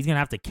lot. He's gonna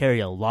have to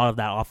carry a lot of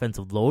that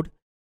offensive load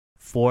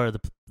for the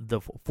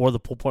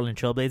Portland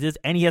Trailblazers,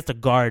 and he has to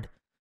guard.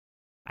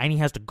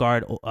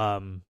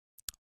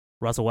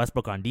 Russell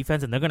Westbrook on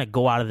defense, and they're gonna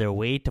go out of their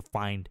way to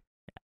find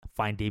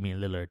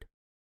Damian Lillard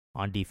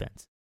on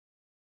defense.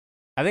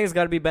 I think it's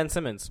got to be Ben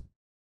Simmons.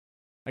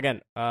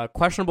 Again,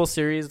 questionable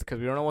series because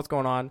we don't know what's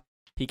going on.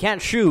 He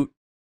can't shoot,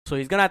 so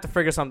he's going to have to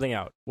figure something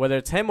out, whether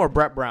it's him or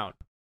Brett Brown.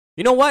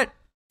 You know what?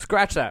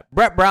 Scratch that.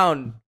 Brett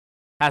Brown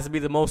has to be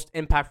the most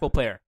impactful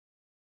player.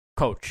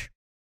 Coach.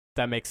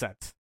 That makes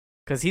sense.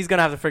 Because he's going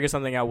to have to figure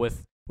something out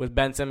with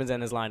Ben Simmons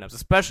and his lineups,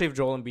 especially if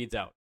Joel Embiid's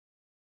out.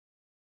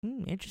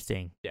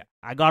 Interesting. Yeah.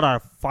 I got our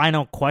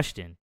final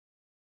question.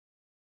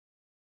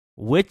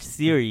 Which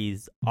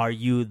series are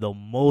you the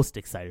most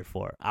excited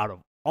for out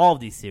of all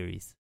of these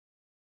series?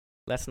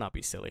 Let's not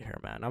be silly here,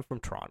 man. I'm from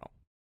Toronto.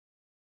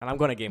 And I'm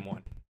going to game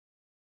 1.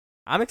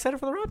 I'm excited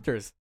for the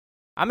Raptors.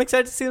 I'm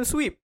excited to see them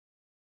sweep.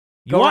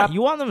 You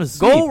want them to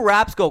sweep? Go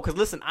Raps, go. Because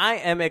listen, I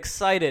am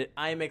excited.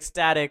 I am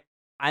ecstatic.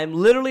 I am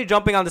literally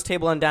jumping on this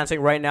table and dancing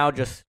right now.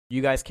 Just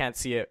you guys can't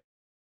see it.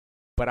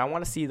 But I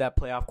want to see that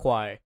playoff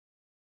Kawhi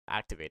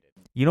activated.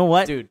 You know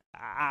what? Dude.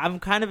 I'm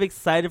kind of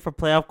excited for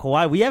playoff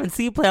Kawhi. We haven't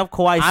seen playoff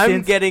Kawhi I'm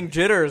since. getting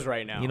jitters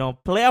right now. You know,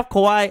 playoff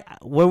Kawhi,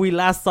 where we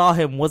last saw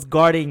him, was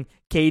guarding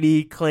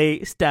KD,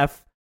 Klay,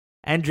 Steph,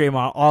 and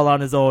Draymond all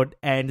on his own.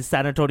 And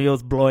San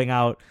Antonio's blowing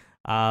out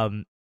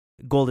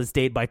Golden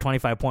State by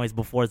 25 points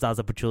before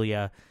Zaza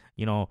Pachulia,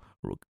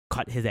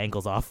 cut his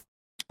ankles off.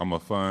 I'm a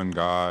fun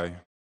guy.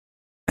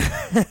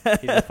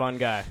 He's a fun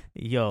guy.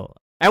 Yo.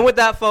 And with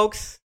that,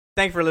 folks,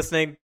 thank you for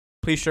listening.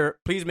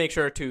 Please make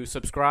sure to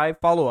subscribe,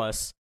 follow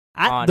us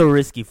At The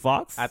Risky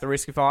Fox. at The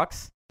Risky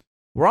Fox.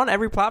 We're on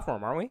every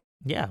platform, aren't we?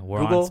 Yeah,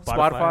 we're Google, on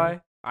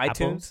Spotify.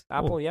 iTunes,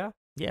 Apple, Oh, yeah,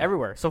 Yeah.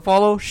 everywhere. So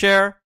follow,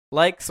 share,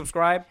 like,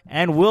 subscribe.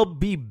 And we'll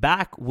be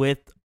back with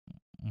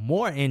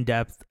more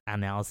in-depth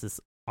analysis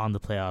on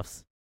the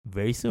playoffs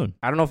very soon.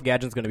 I don't know if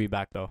Gadget's going to be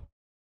back, though.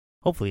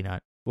 Hopefully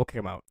not. We'll kick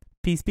him out.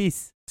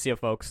 Peace. See you,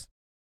 folks.